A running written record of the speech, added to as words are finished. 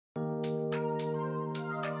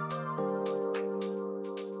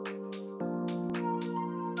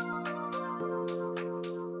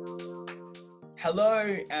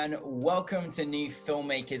Hello and welcome to New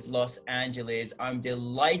Filmmakers Los Angeles. I'm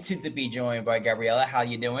delighted to be joined by Gabriela. How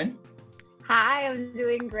you doing? Hi, I'm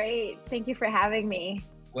doing great. Thank you for having me.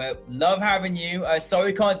 Well, love having you.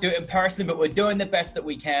 Sorry we can't do it in person, but we're doing the best that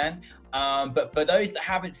we can. But for those that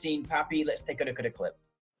haven't seen Papi, let's take a look at a clip.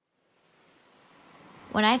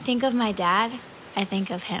 When I think of my dad, I think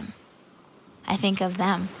of him. I think of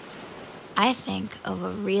them. I think of a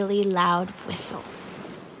really loud whistle.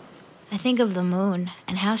 I think of the moon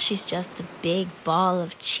and how she's just a big ball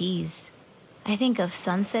of cheese. I think of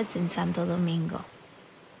sunsets in Santo Domingo.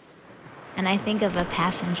 And I think of a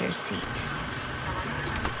passenger seat.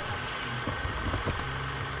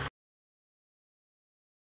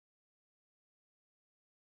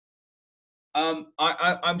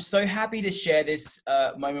 I'm so happy to share this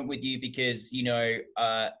moment with you because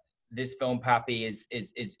this film Papi is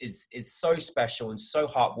so special and so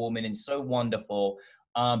heartwarming and so wonderful.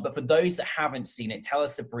 But for those that haven't seen it, tell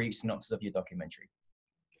us a brief synopsis of your documentary.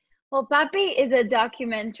 Well, Papi is a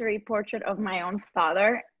documentary portrait of my own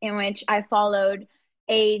father in which I followed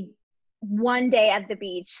one day at the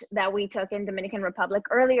beach that we took in Dominican Republic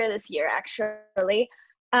earlier this year, actually.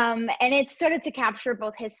 And it's sort of to capture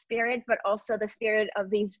both his spirit, but also the spirit of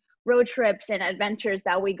these road trips and adventures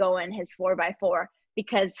that we go in his 4x4,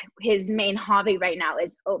 because his main hobby right now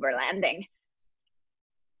is overlanding.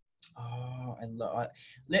 Oh, I love.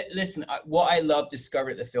 Listen, what I love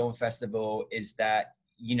discovering at the film festival is that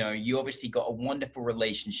you obviously got a wonderful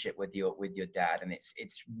relationship with your dad, and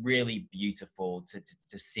it's really beautiful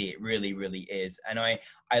to see. It really, really is. And I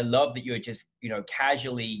love that you're just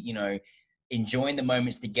casually enjoying the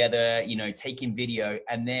moments together, taking video,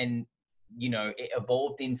 and then it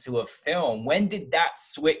evolved into a film. When did that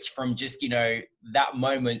switch from just that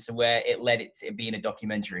moment to where it led it to being a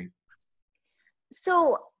documentary?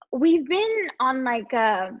 So we've been on like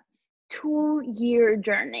a 2-year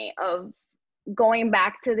journey of going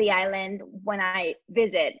back to the island when I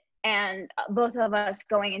visit, and both of us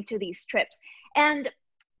going into these trips. And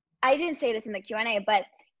I didn't say this in the Q&A, but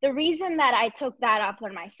the reason that I took that up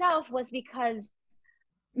on myself was because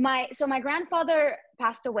my grandfather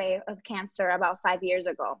passed away of cancer about 5 years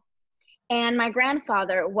ago. And my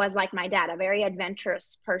grandfather was like my dad, a very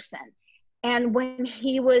adventurous person. And when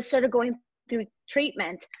he was sort of going through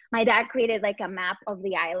treatment, my dad created like a map of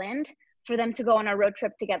the island for them to go on a road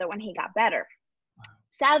trip together when he got better.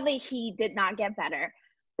 Sadly, he did not get better.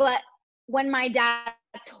 But when my dad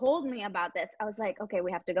told me about this, I was like, okay,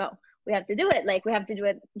 we have to go. We have to do it. Like, we have to do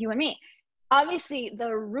it, you and me. Obviously,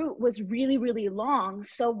 the route was really, really long.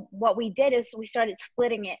 So what we did is we started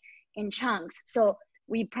splitting it in chunks. So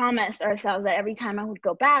we promised ourselves that every time I would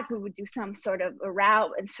go back, we would do some sort of a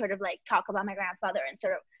route and sort of like talk about my grandfather and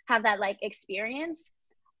sort of have that like experience.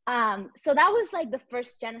 So that was like the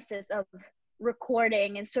first genesis of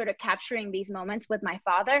recording and sort of capturing these moments with my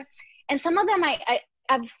father. And some of them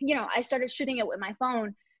I started shooting it with my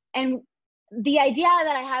phone. And the idea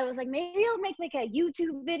that I had was like, maybe I'll make like a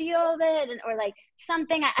YouTube video of it, or like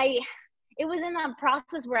something. It was in a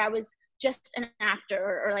process where I was just an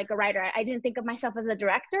actor or like a writer. I didn't think of myself as a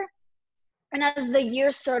director. And as the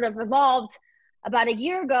years sort of evolved, about a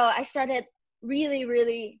year ago, I started really,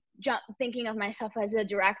 really thinking of myself as a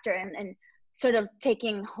director and sort of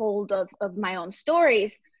taking hold of my own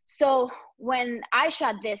stories. So when I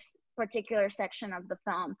shot this particular section of the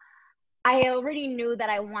film, I already knew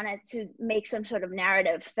that I wanted to make some sort of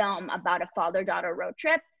narrative film about a father-daughter road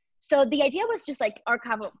trip. So the idea was just like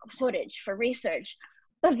archival footage for research.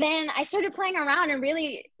 But then I started playing around and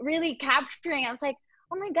really, really capturing. I was like,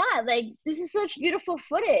 oh my God, like this is such beautiful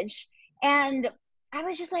footage. And I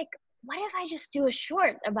was just like, what if I just do a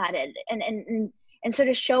short about it and sort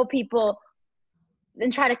of show people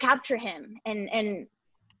and try to capture him. And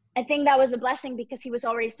I think that was a blessing because he was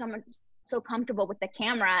already so comfortable with the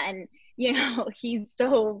camera, and he's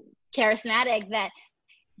so charismatic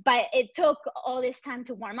but it took all this time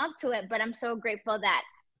to warm up to it. But I'm so grateful that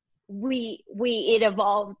it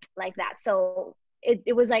evolved like that. So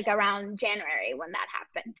it was like around January when that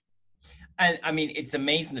happened. And I mean, it's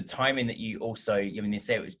amazing the timing that you also, they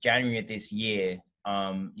say it was January of this year.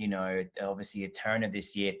 Obviously the turn of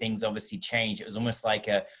this year, things obviously changed. It was almost like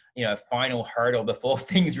a final hurdle before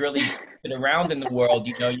things really turned around in the world.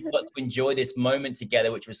 You got to enjoy this moment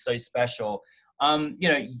together, which was so special.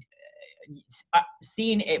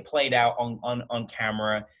 Seeing it played out on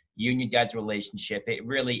camera, you and your dad's relationship, it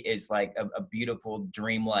really is like a beautiful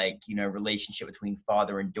dreamlike relationship between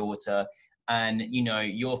father and daughter. And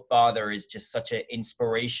your father is just such an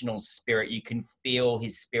inspirational spirit. You can feel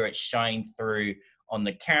his spirit shine through on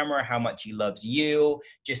the camera, how much he loves you,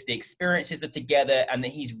 just the experiences are together, and that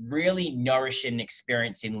he's really nourishing and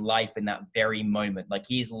experiencing life in that very moment. Like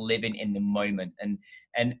he's living in the moment. And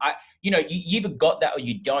I, you either got that or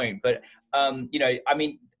you don't, but I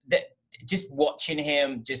mean, just watching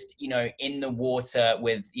him just, in the water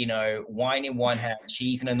with, wine in one hand,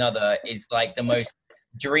 cheese in another is like the most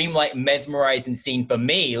dream-like mesmerizing scene for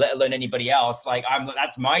me, let alone anybody else. Like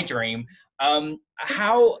that's my dream. I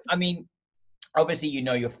mean, obviously,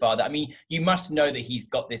 your father. I mean, you must know that he's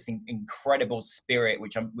got this incredible spirit,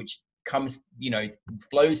 which comes,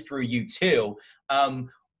 flows through you too.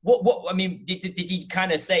 What I mean, did he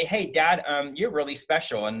kind of say, "Hey, Dad, you're really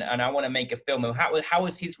special, and I want to make a film"? How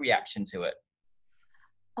was his reaction to it?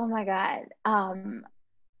 Oh my God.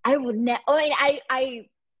 I would never.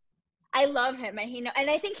 I love him, and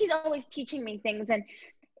I think he's always teaching me things. And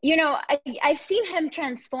I've seen him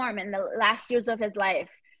transform in the last years of his life,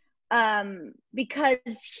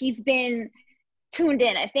 because he's been tuned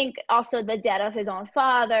in. I think also the death of his own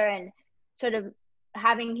father and sort of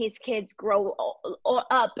having his kids grow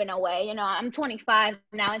up in a way. I'm 25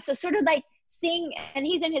 now, and so sort of like seeing, and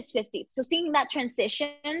he's in his 50s, so seeing that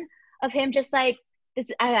transition of him just like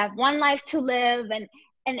this, I have one life to live,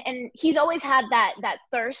 and he's always had that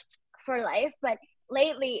thirst for life, but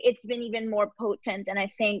lately it's been even more potent. And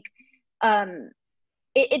I think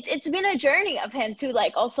it's been a journey of him to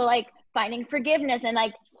like also like finding forgiveness, and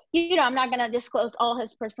like I'm not gonna disclose all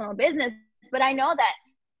his personal business, but I know that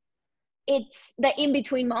it's the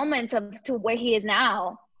in-between moments to where he is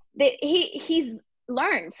now that he's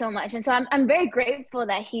learned so much. And so I'm very grateful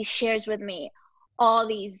that he shares with me all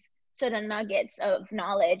these sort of nuggets of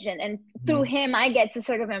knowledge, and through him I get to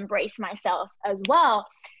sort of embrace myself as well.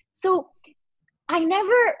 So I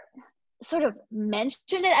never sort of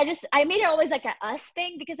mentioned it. I made it always like a us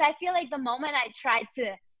thing, because I feel like the moment I tried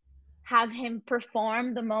to have him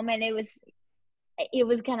perform, the moment it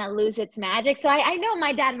was gonna lose its magic. So I know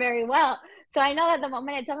my dad very well. So I know that the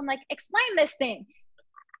moment I tell him like, explain this thing,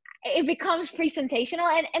 it becomes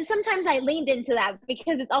presentational. And sometimes I leaned into that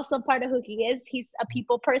because it's also part of who he is. He's a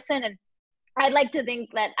people person, and I'd like to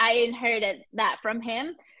think that I inherited that from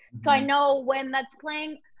him. So I know when that's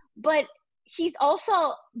playing, but he's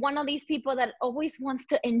also one of these people that always wants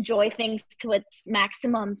to enjoy things to its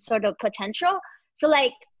maximum sort of potential. So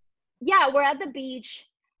like, yeah, we're at the beach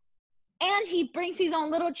and he brings his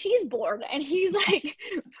own little cheese board, and he's like,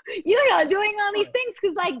 doing all these things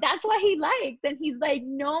because like that's what he likes. And he's like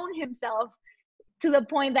known himself to the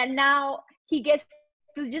point that now he gets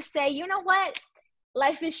to just say, you know what,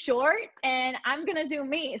 life is short and I'm gonna do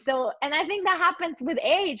me. So, and I think that happens with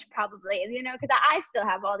age probably, because I still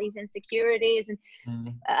have all these insecurities,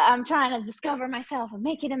 and I'm trying to discover myself and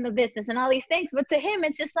make it in the business and all these things. But to him,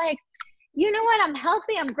 it's just like, you know what, I'm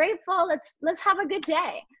healthy, I'm grateful, let's have a good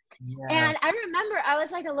day. Yeah. And I remember I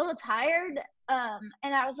was like a little tired,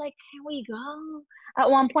 and I was like, can we go at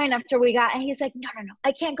one point after we got, and he's like, no,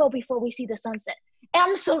 I can't go before we see the sunset. And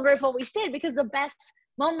I'm so grateful we stayed, because the best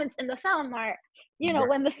moments in the film are,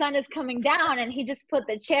 when the sun is coming down. And he just put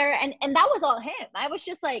the chair, and that was all him. I was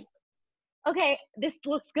just like, okay, this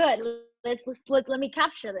looks good, let me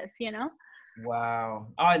capture this. Wow,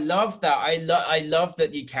 I love that. I love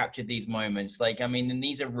that you captured these moments. Like, I mean, and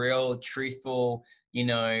these are real, truthful,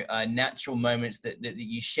 natural moments that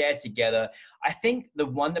you share together. I think the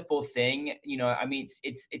wonderful thing, I mean,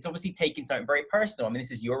 it's obviously taking something very personal. I mean,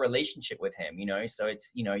 this is your relationship with him, so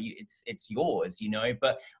it's, it's yours,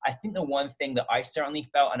 but I think the one thing that I certainly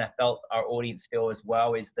felt, and I felt our audience feel as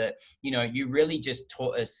well, is that, you really just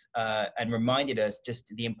taught us and reminded us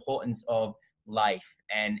just the importance of life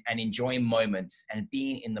and enjoying moments and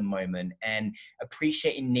being in the moment and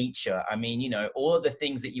appreciating nature. I mean, all of the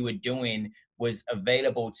things that you were doing was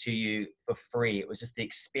available to you for free. It was just the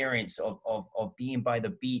experience of being by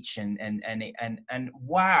the beach and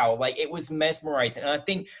wow, like it was mesmerizing. And I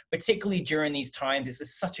think particularly during these times,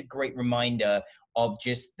 it's such a great reminder of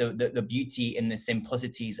just the beauty and the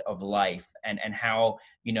simplicities of life, and how,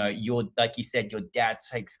 like you said, your dad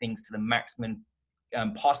takes things to the maximum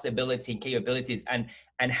possibility and capabilities,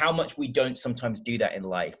 and how much we don't sometimes do that in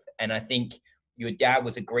life. And I think your dad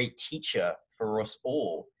was a great teacher for us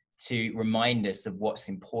all to remind us of what's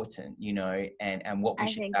important, and what we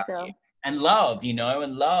should value. And love,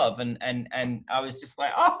 and love. And I was just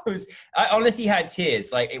like, I honestly had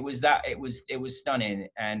tears. Like it was stunning.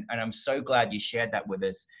 And I'm so glad you shared that with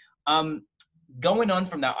us. Going on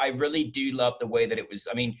from that, I really do love the way that it was.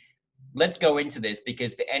 I mean, let's go into this,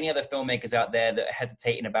 because for any other filmmakers out there that are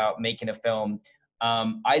hesitating about making a film,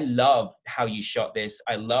 I love how you shot this.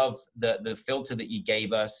 I love the filter that you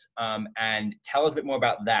gave us. And tell us a bit more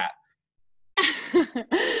about that.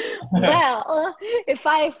 Well, if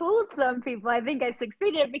I fooled some people, I think I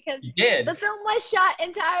succeeded because You did. the film was shot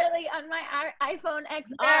entirely on my iPhone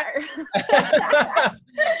XR.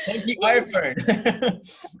 Thank you, Which iPhone.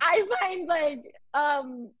 I find like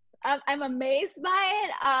I'm amazed by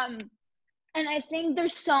it. And I think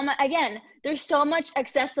there's so much, again, there's so much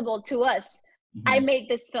accessible to us. I made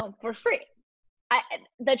this film for free.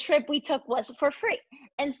 The trip we took was for free.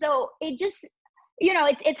 And so it just, you know,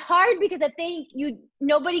 it's hard because I think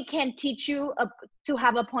nobody can teach you to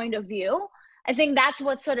have a point of view. I think that's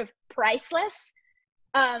what's sort of priceless,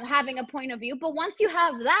 having a point of view. But once you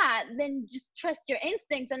have that, then just trust your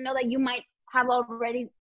instincts and know that you might have already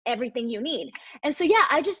everything you need. And so, yeah,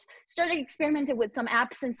 I just started experimenting with some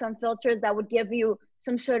apps and some filters that would give you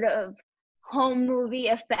some sort of home movie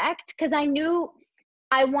effect, because I knew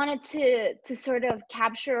I wanted to sort of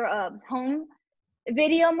capture a home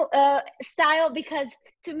video style, because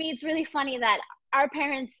to me it's really funny that our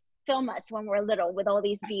parents film us when we're little with all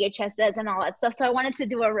these VHSs and all that stuff. So I wanted to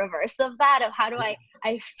do a reverse of that, of how do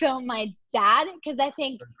I film my dad, because I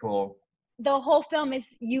think Cool. The whole film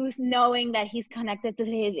is you knowing that he's connected to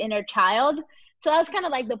his inner child. So that was kind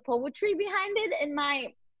of like the poetry behind it in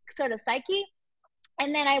my sort of psyche.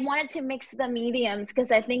 And then I wanted to mix the mediums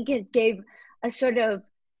because I think it gave a sort of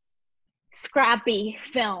scrappy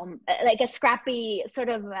film, like a scrappy sort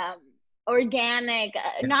of organic,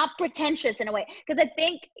 not pretentious in a way. Because I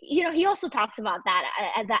think, you know, he also talks about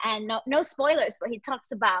that at the end. No spoilers, but he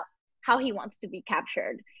talks about how he wants to be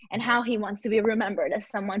captured and how he wants to be remembered as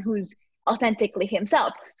someone who's authentically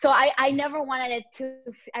himself. So I never wanted it to,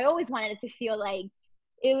 I always wanted it to feel like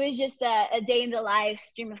it was just a day in the life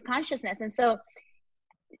stream of consciousness. And so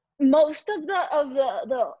most of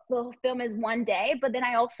the film is one day, but then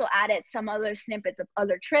I also added some other snippets of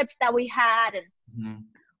other trips that we had, and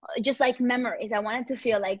just like memories. I wanted to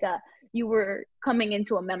feel like you were coming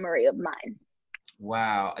into a memory of mine.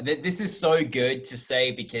 Wow. This is so good to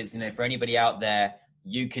say, because, you know, for anybody out there,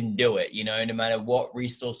 you can do it, you know, no matter what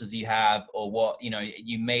resources you have or what, you know,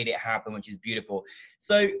 you made it happen, which is beautiful.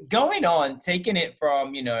 So going on, taking it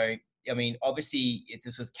from, you know, I mean, obviously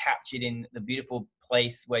this was captured in the beautiful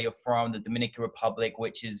place where you're from, the Dominican Republic,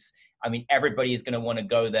 which is, I mean, everybody is going to want to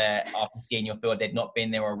go there after seeing your film. They've not been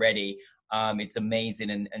there already. It's amazing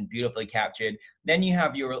and beautifully captured. Then you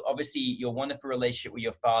have obviously your wonderful relationship with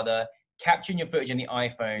your father, capturing your footage on the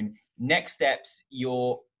iPhone. Next steps,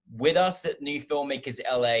 you're with us at New Filmmakers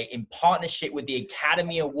LA in partnership with the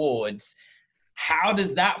Academy Awards. How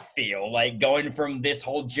does that feel, like going from this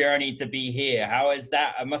whole journey to be here? How is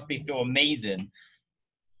that? It must feel amazing.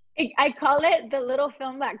 I call it the little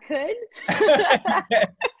film that could.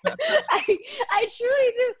 Yes. I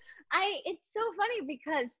truly do. It's so funny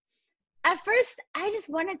because at first I just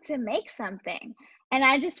wanted to make something, and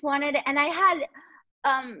I just wanted, and I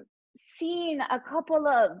had seen a couple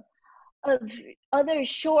of other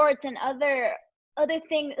shorts and other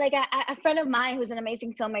things. Like a friend of mine who's an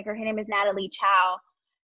amazing filmmaker, her name is Natalie Chow.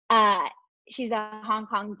 She's a Hong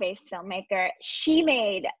Kong based filmmaker. She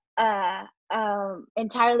made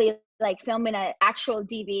entirely like filming an actual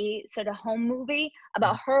DV sort of home movie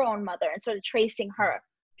about her own mother and sort of tracing her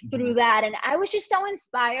through that. And I was just so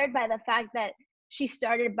inspired by the fact that she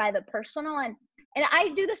started by the personal, and I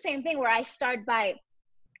do the same thing where I start by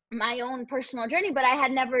my own personal journey, but I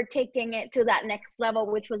had never taken it to that next level,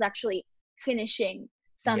 which was actually finishing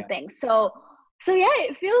something. Yeah. So yeah,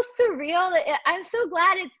 it feels surreal. I'm so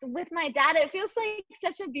glad it's with my dad. It feels like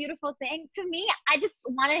such a beautiful thing to me. I just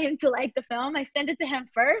wanted him to like the film. I sent it to him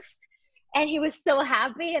first, and he was so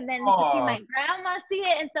happy. And then to see my grandma see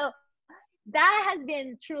it. And so that has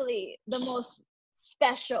been truly the most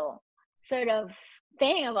special sort of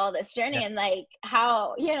thing of all this journey. And like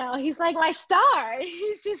how, you know, he's like my star.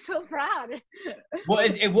 He's just so proud.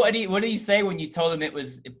 What did he say when you told him it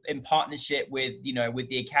was in partnership with, you know, with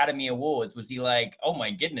the Academy Awards? Was he like, oh my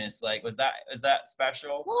goodness, like was that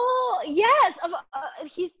special? Well, yes.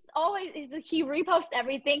 He reposts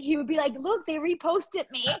everything. He would be like, look, they reposted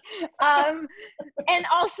me. And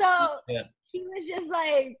also he was just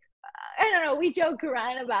like, I don't know, we joke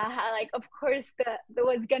around about how, like, of course, the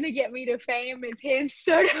what's gonna get me to fame is his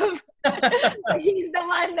sort of, he's the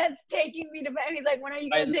one that's taking me to fame. He's like, when are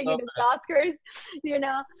you gonna take me to the Oscars? You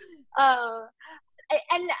know?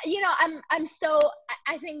 And, you know,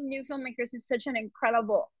 I think New Filmmakers is such an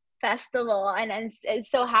incredible festival, and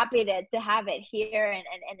it's so happy to have it here and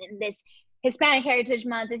in this Hispanic Heritage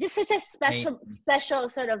Month. It's just such a special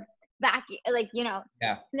sort of back, like,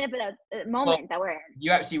 snippet of moment that we're in.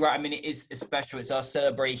 You're absolutely right. I mean, it is special. It's our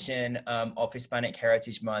celebration of Hispanic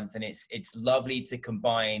Heritage Month, and it's lovely to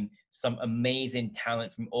combine some amazing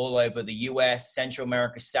talent from all over the US, Central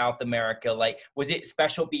America, South America. Like, was it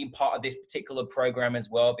special being part of this particular program as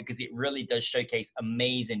well? Because it really does showcase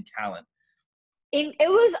amazing talent. It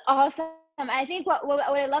was awesome. I think what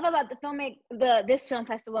I love about this film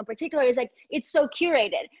festival in particular is like it's so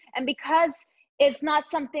curated, and because it's not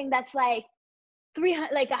something that's like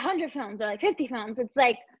 100 films or like 50 films. It's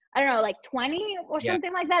like, I don't know, like 20 or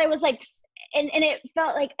something like that. It was like, and it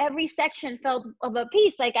felt like every section felt of a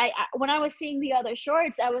piece. Like when I was seeing the other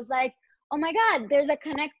shorts, I was like, oh my God, there's a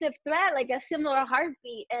connective thread, like a similar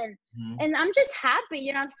heartbeat. And I'm just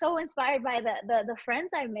happy, I'm so inspired by the friends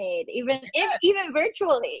I made, even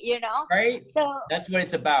virtually, Right. So that's what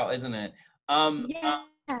it's about, isn't it?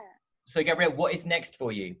 So Gabrielle, what is next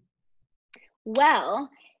for you? Well,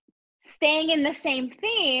 staying in the same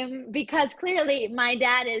theme, because clearly my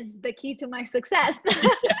dad is the key to my success.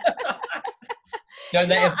 Don't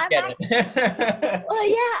let him forget it. Well,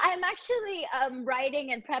 yeah, I'm actually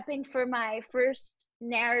writing and prepping for my first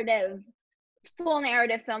full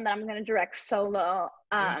narrative film that I'm going to direct solo.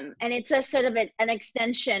 And it's a sort of an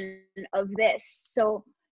extension of this. So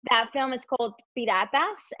that film is called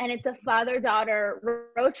Piratas, and it's a father-daughter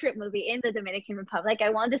road trip movie in the Dominican Republic. I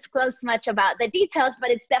won't disclose much about the details, but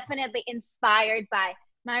it's definitely inspired by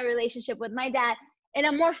my relationship with my dad in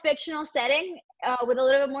a more fictional setting, with a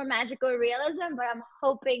little bit more magical realism, but I'm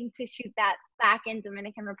hoping to shoot that back in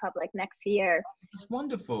Dominican Republic next year. That's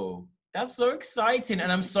wonderful. That's so exciting.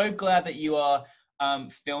 And I'm so glad that you are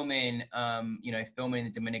filming in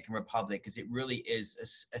the Dominican Republic, because it really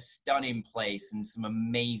is a stunning place, and some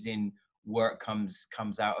amazing work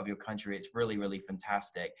comes out of your country. It's really, really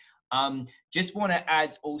fantastic. Just want to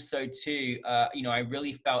add also too, I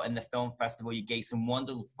really felt in the film festival, you gave some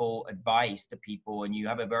wonderful advice to people, and you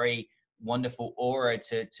have a very wonderful aura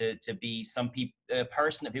to be a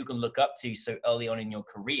person that people can look up to so early on in your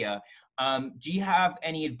career. Do you have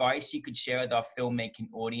any advice you could share with our filmmaking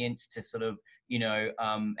audience to sort of,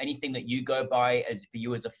 anything that you go by for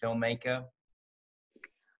you as a filmmaker?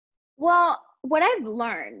 Well, what I've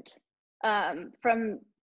learned from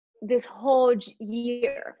this whole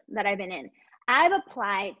year that I've been in, I've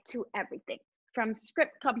applied to everything, from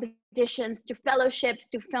script competitions to fellowships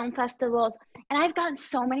to film festivals, and I've gotten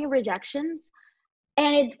so many rejections,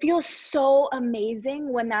 and it feels so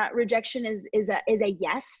amazing when that rejection is a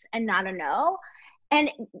yes and not a no. And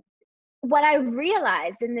what I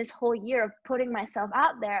realized in this whole year of putting myself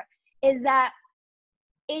out there is that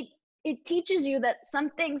it teaches you that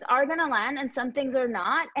some things are gonna land and some things are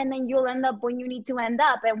not, and then you'll end up when you need to end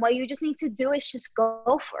up, and what you just need to do is just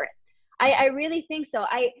go for it. I really think so.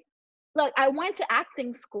 I went to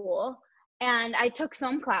acting school and I took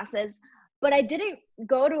film classes, but I didn't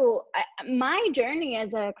my journey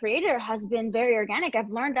as a creator has been very organic.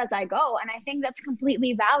 I've learned as I go, and I think that's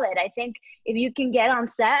completely valid. I think if you can get on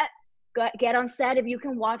set. If you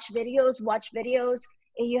can watch videos.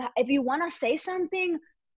 If you want to say something,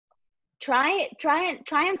 try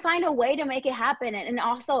and find a way to make it happen, and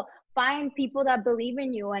also find people that believe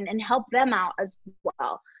in you and help them out as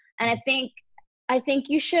well. And I think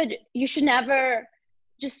you should never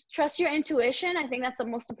just trust your intuition. I think that's the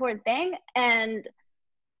most important thing, and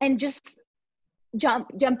just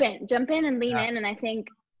jump in and lean in. And I think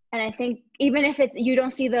even if you don't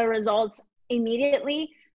see the results immediately,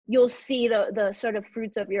 you'll see the sort of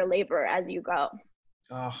fruits of your labor as you go.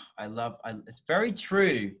 Oh, it's very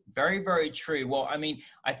true. Very, very true. Well, I mean,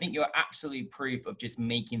 I think you're absolutely proof of just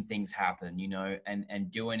making things happen,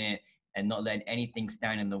 and doing it and not letting anything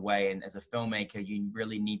stand in the way. And as a filmmaker, you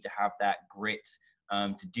really need to have that grit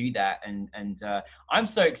to do that. And I'm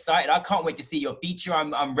so excited. I can't wait to see your feature.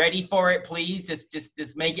 I'm ready for it. Please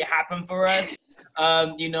just make it happen for us.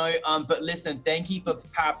 But listen, thank you for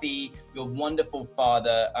Papi, your wonderful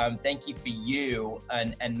father. Thank you for you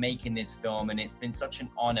and making this film. And it's been such an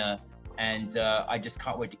honor. And I just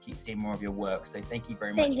can't wait to keep seeing more of your work. So thank you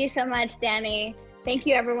very much. Thank you so much, Danny. Thank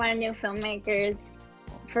you, everyone, New Filmmakers.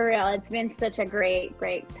 For real, it's been such a great,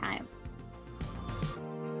 great time.